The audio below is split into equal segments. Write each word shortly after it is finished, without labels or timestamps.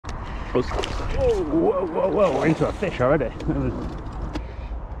Whoa, whoa, whoa, whoa, we're into a fish already.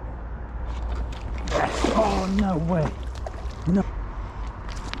 Oh, no way. No.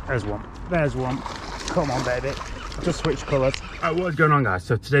 There's one. There's one. Come on, baby. Just switch colours. What's going on, guys?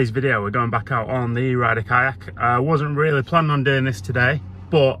 So today's video, we're going back out on the Rider Kayak. I wasn't really planning on doing this today,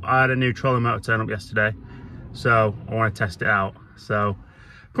 but I had a new trolling motor turn up yesterday, so I want to test it out. So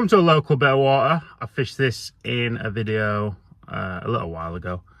come to a local bit of water. I fished this in a video a little while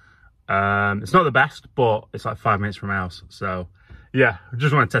ago. It's not the best, but it's like 5 minutes from my house. So yeah, I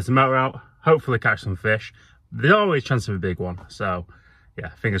just want to test the motor out, hopefully catch some fish. There's always a chance of a big one, so yeah,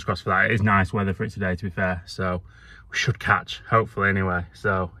 fingers crossed for that. It is nice weather for it today, to be fair, so we should catch, hopefully, anyway.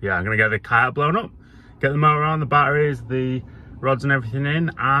 So yeah, I'm gonna get the kayak blown up, get the motor on, the batteries, the rods and everything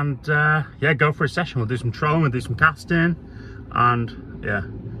in, and yeah, go for a session. We'll do some trolling, we'll do some casting, and yeah,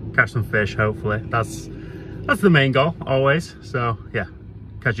 catch some fish, hopefully. That's the main goal, always. So yeah,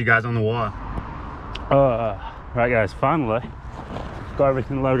 catch you guys on the water. Right guys, finally got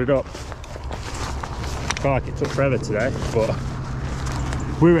everything loaded up. Felt like it took forever today, but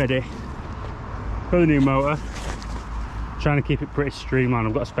we're ready for the new motor. Trying to keep it pretty streamlined.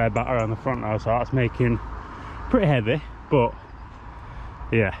 I've got a spare battery on the front now, so that's making pretty heavy, but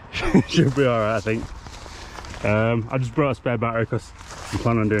yeah, should be all right, I think. I just brought a spare battery because I'm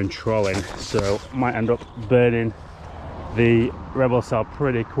planning on doing trolling, so might end up burning the rebel cell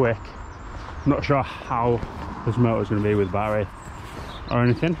pretty quick. Not sure how this motor's going to be with battery or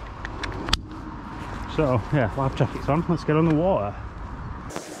anything. So yeah, life jacket's on, let's get on the water.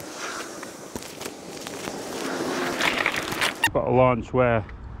 Got a launch where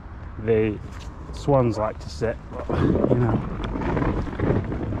the swans like to sit, but you know,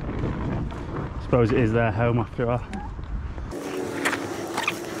 I suppose it is their home after all.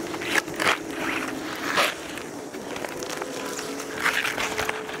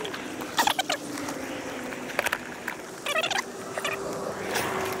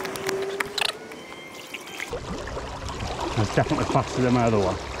 It's definitely faster than my other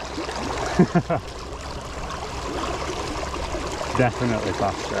one. Definitely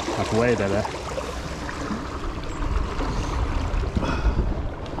faster. That's way better.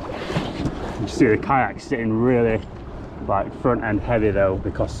 You see the kayak sitting really like front end heavy though,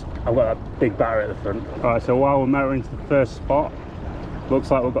 because I've got that big battery at the front. Alright, so while we're motoring to the first spot, looks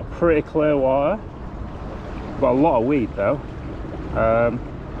like we've got pretty clear water. We've got a lot of weed though.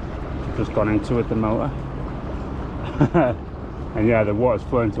 Just gone into with the motor. And yeah, the water's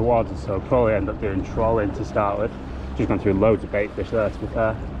flowing towards us, so I'll probably end up doing trolling to start with. Just gone through loads of bait fish there, to be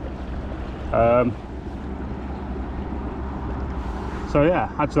fair. So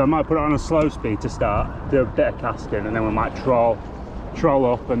yeah, actually I might put it on a slow speed to start, do a bit of casting, and then we might troll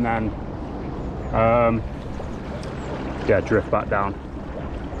up and then yeah, drift back down.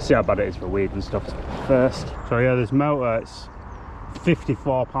 See how bad it is for weed and stuff first. So yeah, this motor, it's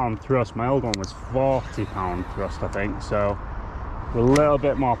 54 pound thrust. My old one was 40 pound thrust, I think, so we're a little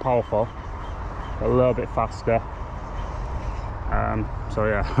bit more powerful, a little bit faster. So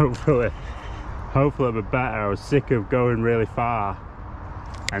yeah, hopefully it'll be better. I was sick of going really far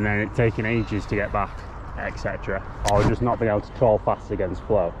and then it taking ages to get back, etc., or just not being able to troll fast against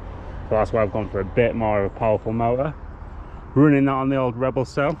flow. So that's why I've gone for a bit more of a powerful motor, running that on the old Rebel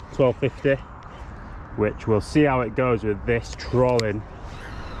cell 1250, which we'll see how it goes with this trolling.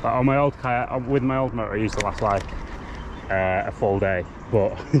 But on my old kayak, with my old motor, it used to last like a full day,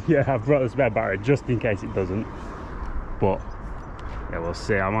 but yeah, I've brought the spare battery just in case it doesn't. But yeah, we'll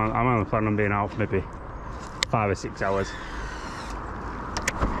see. I'm only planning on being out for maybe 5 or 6 hours.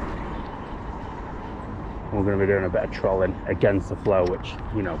 We're going to be doing a bit of trolling against the flow, which,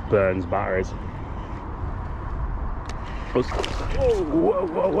 you know, burns batteries. Whoa, whoa,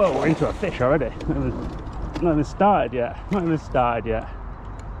 whoa, whoa, we're into a fish already. Not even started yet. Not even started yet.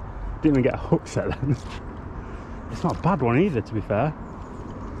 Didn't even get a hook set then. It's not a bad one either, to be fair.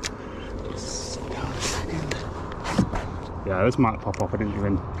 Yeah, this might pop off. I didn't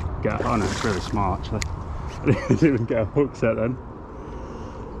even get, oh no, it's really smart actually. I didn't even get a hook set then.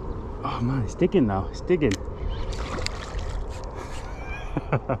 Oh man, it's digging now, it's digging.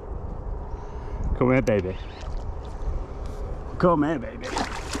 Come here, baby. Come here, baby.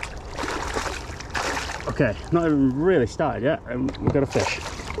 Okay, not even really started yet, and we've got a fish.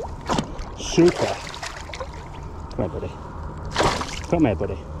 Super. Come here, buddy. Come here,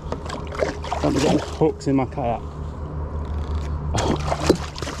 buddy. Don't be getting hooks in my kayak.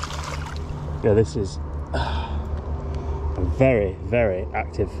 Yeah, this is a very, very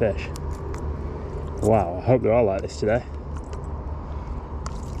active fish. Wow, I hope they're all like this today.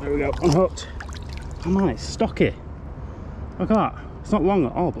 There we go, unhooked. Oh man, it's stocky. Look at that. It's not long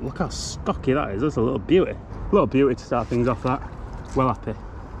at all, but look how stocky that is. That's a little beauty. A little beauty to start things off that. Well happy.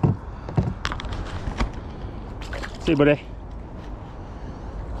 See you, buddy.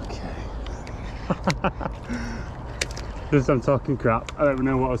 Okay. Just I'm talking crap. I don't even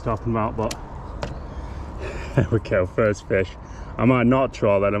know what I was talking about, but there we go, first fish. I might not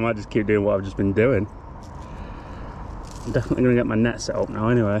troll then, I might just keep doing what I've just been doing. I'm definitely gonna get my net set up now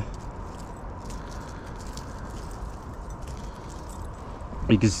anyway.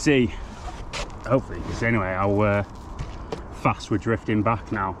 You can see, hopefully you can see anyway, how fast we're drifting back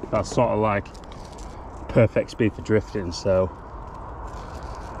now. That's sort of like perfect speed for drifting, so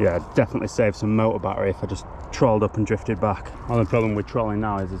yeah, definitely save some motor battery if I just trolled up and drifted back. Only problem with trolling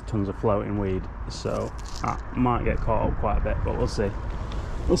now is there's tons of floating weed, so that might get caught up quite a bit, but we'll see.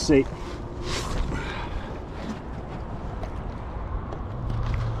 We'll see.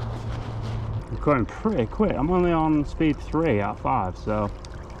 I'm going pretty quick. I'm only on speed 3 out of 5, so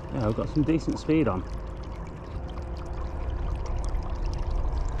yeah, I've got some decent speed on.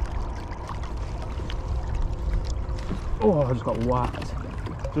 Oh, I just got whacked.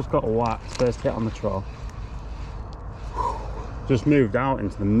 Just got whacked. First hit on the troll. Just moved out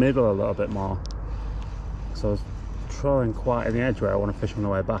into the middle a little bit more. So I was trolling quite at the edge where I want to fish on the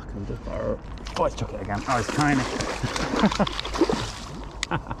way back, and just got a... Oh, it's took it again. Oh, it's tiny.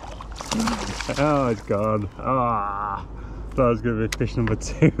 Oh, it's gone. Ah, that was going to be fish number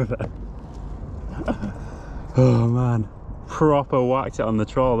 2 then. Oh man, proper whacked it on the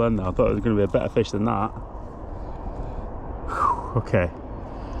troll then though. I thought it was going to be a better fish than that. Okay,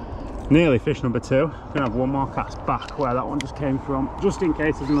 nearly fish number 2. Gonna have one more cast back where that one just came from, just in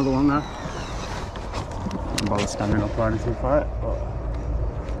case there's another one there. I'm not standing up or anything for it, but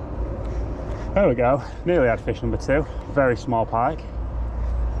there we go. Nearly had fish number 2. Very small pike.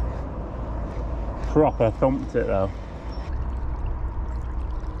 Proper thumped it though.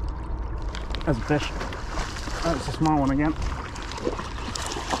 There's a fish. Oh, it's a small one again.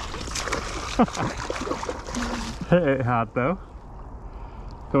 Hit it hard though.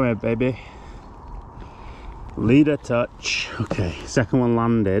 Come here, baby. Leader touch. Okay, second one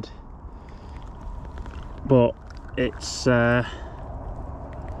landed, but it's yeah,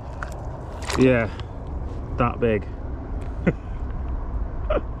 that big.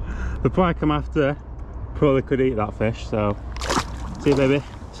 The pike I'm after probably could eat that fish, so see you, baby.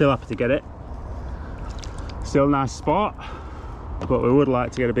 Still happy to get it. Still a nice spot, but we would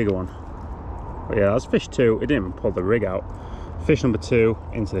like to get a bigger one. But yeah, that's fish 2. It didn't even pull the rig out. Fish number 2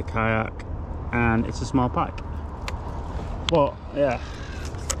 into the kayak, and it's a small pike. But yeah,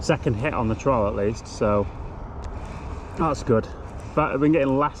 second hit on the troll at least, so that's good. But I've been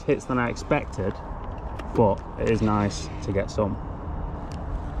getting less hits than I expected, but it is nice to get some.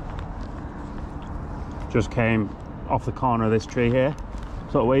 Just came off the corner of this tree here,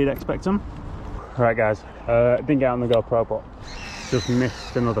 sort of where you'd expect them. Right guys, didn't get on the GoPro, but just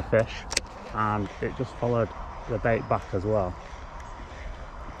missed another fish, and it just followed the bait back as well.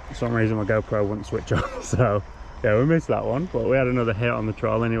 For some reason my GoPro wouldn't switch on, so yeah, we missed that one, but we had another hit on the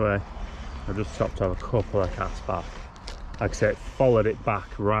troll anyway. I just stopped to have a couple of casts back. Like I said, it followed it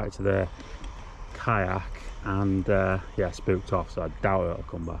back right to the kayak, and yeah, spooked off, so I doubt it'll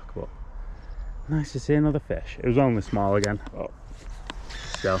come back, but nice to see another fish. It was only small again, but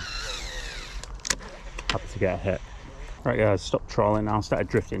still happy to get a hit. Right guys, stopped trolling now, started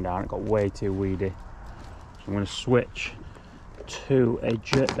drifting down. It got way too weedy, so I'm going to switch to a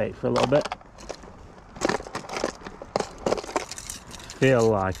jerkbait for a little bit. Feel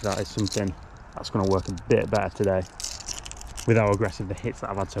like that is something that's going to work a bit better today with how aggressive the hits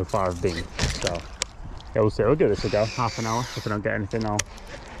that I've had so far have been. So yeah, we'll see. We'll give this a go. Half an hour. If I don't get anything, I'll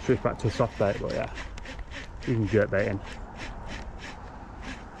switch back to a soft bait, but yeah, using jerkbaiting.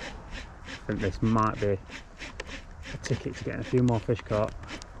 I think this might be a ticket to getting a few more fish caught.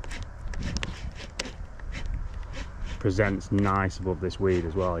 Presents nice above this weed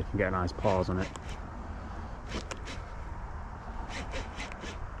as well. You can get a nice pause on it.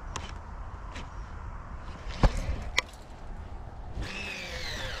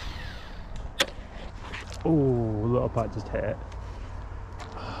 Oh, little pike just hit it.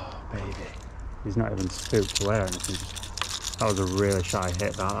 Oh, baby. He's not even spooked away or anything. That was a really shy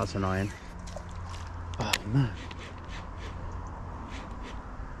hit, that's annoying. Oh man.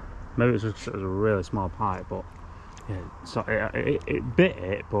 Maybe it's just it was a really small pike, but yeah, so it bit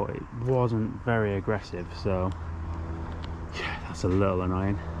it, but it wasn't very aggressive, so yeah, that's a little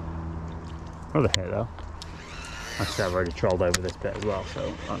annoying. Another hit though. Like I said, I've already trolled over this bit as well,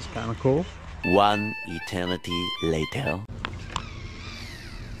 so that's kind of cool. One eternity later.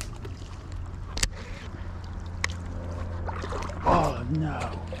 Oh, No.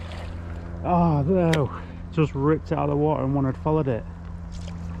 Oh no. Just ripped it out of the water and one had followed it.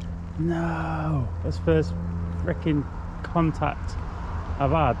 No. That's first freaking contact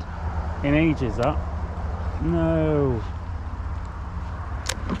I've had in ages, that. No.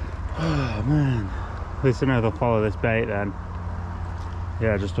 Oh man. At least I know they'll follow this bait then.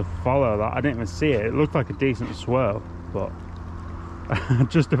 Yeah, just to follow that. I didn't even see it. It looked like a decent swirl, but I'm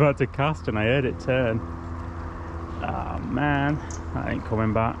just about to cast and I heard it turn. Oh man, that ain't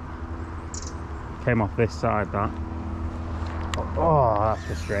coming back. Came off this side, that. Oh, that's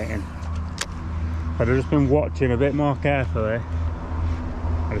frustrating. If I'd have just been watching a bit more carefully,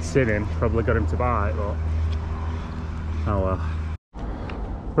 I'd have seen him, probably got him to bite, but oh well.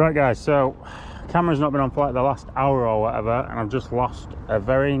 Right guys, so camera's not been on for like the last hour or whatever, and I've just lost a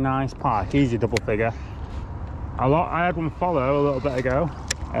very nice pike, easy double figure. I had one follow a little bit ago,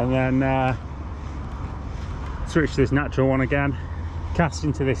 and then switched to this natural one again, cast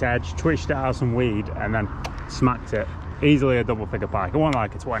into this edge, twitched it out some weed, and then smacked it. Easily a double figure pike. It wasn't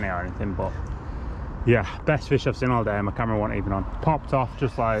like a 20 or anything, but yeah, best fish I've seen all day. My camera wasn't even on. Popped off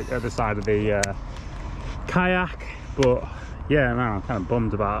just like at the side of the kayak, but yeah, man, I'm kind of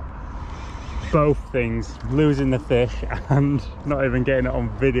bummed about both things, losing the fish and not even getting it on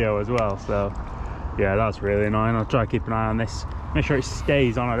video as well. So yeah, that's really annoying. I'll try to keep an eye on this, make sure it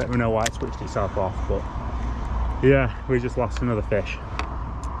stays on. I don't even know why it switched itself off, but yeah, we just lost another fish.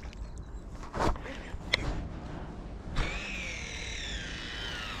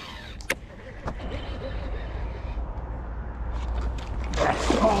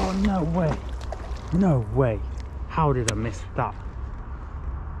 Oh no way, no way. How did I miss that?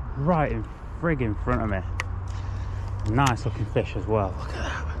 Right in friggin' front of me. Nice looking fish as well. Look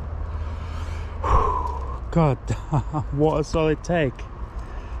at that. God damn, what a solid take.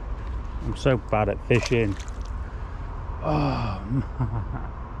 I'm so bad at fishing. Oh man.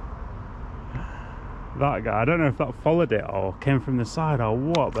 That guy, I don't know if that followed it or came from the side or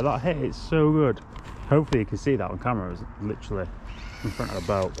what, but that hit it so good. Hopefully you can see that on camera. It was literally in front of the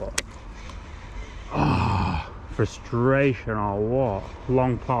boat, but oh, frustration or what.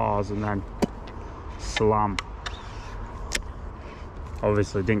 Long pause and then slam.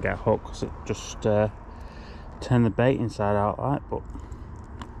 Obviously didn't get hooked because it just turned the bait inside out like, but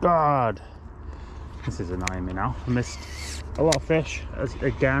God, this is annoying me now. I missed a lot of fish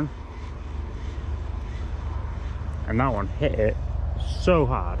again, and that one hit it so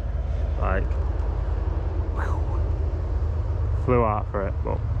hard, like whew, flew out for it,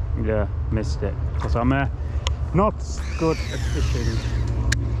 but yeah, missed it because I'm not good at fishing.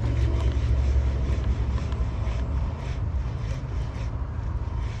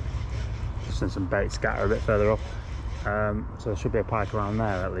 Just in some bait scatter a bit further up, so there should be a pike around there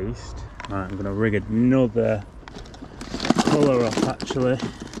at least. Right, I'm going to rig another colour up actually.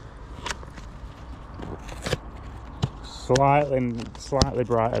 Slightly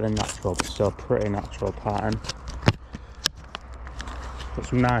brighter than natural, but still pretty natural pattern. Put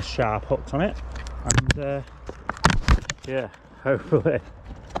some nice sharp hooks on it, and yeah, hopefully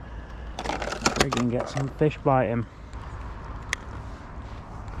we can get some fish biting.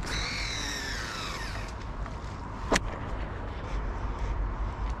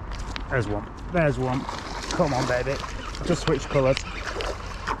 There's one, there's one. Come on baby, just switch colours.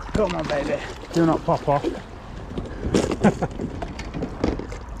 Come on baby, do not pop off.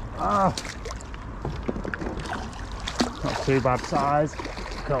 Ah, not too bad size.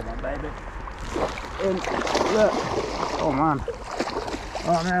 Come on baby, in, look. Oh man,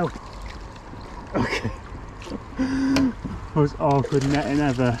 oh no. Okay. Most awkward netting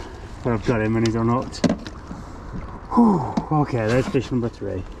ever, but I've got him and he's unhooked. Whew. Okay, there's fish number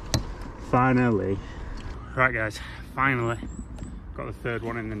 3. Finally. Right guys, finally got the third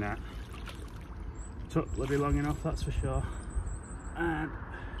one in the net. Took bloody long enough, that's for sure, and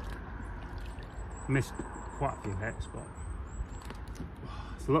missed quite a few hits, but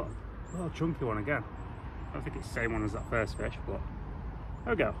it's a little chunky one again. I don't think it's the same one as that first fish, but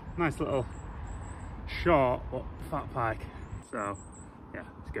there we go. Nice little short but fat pike. So yeah,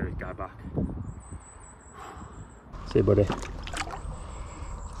 let's get this guy back. See you buddy.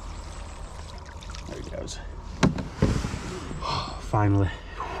 There he goes. Finally.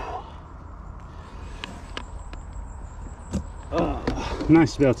 Oh,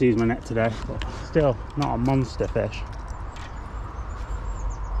 nice to be able to use my net today, but still not a monster fish.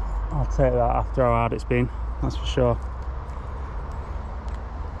 I'll take that after how hard it's been, that's for sure.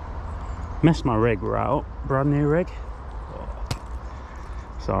 Messed my rig right up, brand new rig.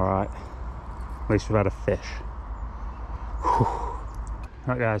 It's alright, at least we've had a fish. Whew.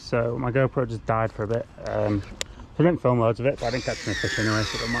 Right guys, so my GoPro just died for a bit. I didn't film loads of it, but I didn't catch any fish anyway,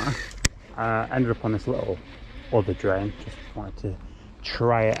 so it doesn't matter. Ended up on this little other drain. Just wanted to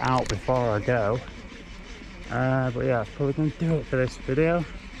try it out before I go. But yeah, that's probably going to do it for this video.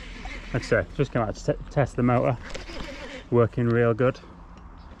 Like I say, just came out to test the motor. Working real good.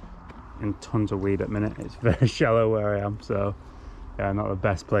 In tons of weed at the minute. It's very shallow where I am, so yeah, not the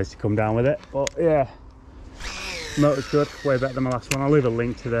best place to come down with it. But yeah, motor's good, way better than my last one. I'll leave a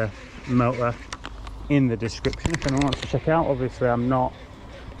link to the motor in the description if anyone wants to check it out. Obviously, I'm not,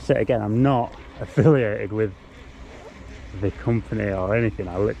 say it again, I'm not affiliated with the company or anything.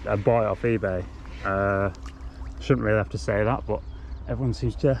 I bought it off eBay. Shouldn't really have to say that, but everyone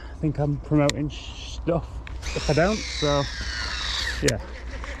seems to think I'm promoting stuff if I don't. So yeah,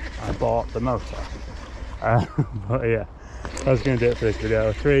 I bought the motor. But yeah, I was going to do it for this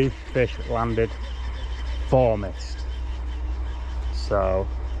video. 3 fish landed, 4 missed. So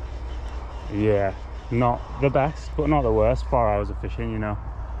yeah, not the best, but not the worst. 4 hours of fishing, you know,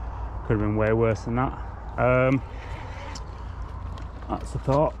 could have been way worse than that. That's the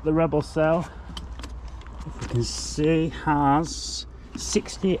thought. The Rebel cell, if you can see, has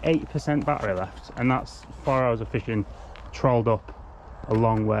 68% battery left, and that's 4 hours of fishing, trolled up a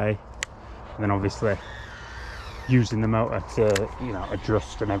long way, and then obviously using the motor to, you know,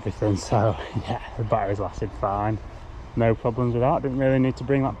 adjust and everything. So yeah, the battery's lasted fine, no problems with that. Didn't really need to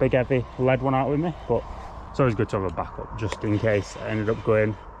bring that big heavy lead one out with me, but it's always good to have a backup just in case I ended up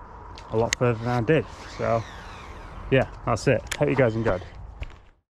going a lot further than I did. So yeah, that's it. Hope you guys enjoyed.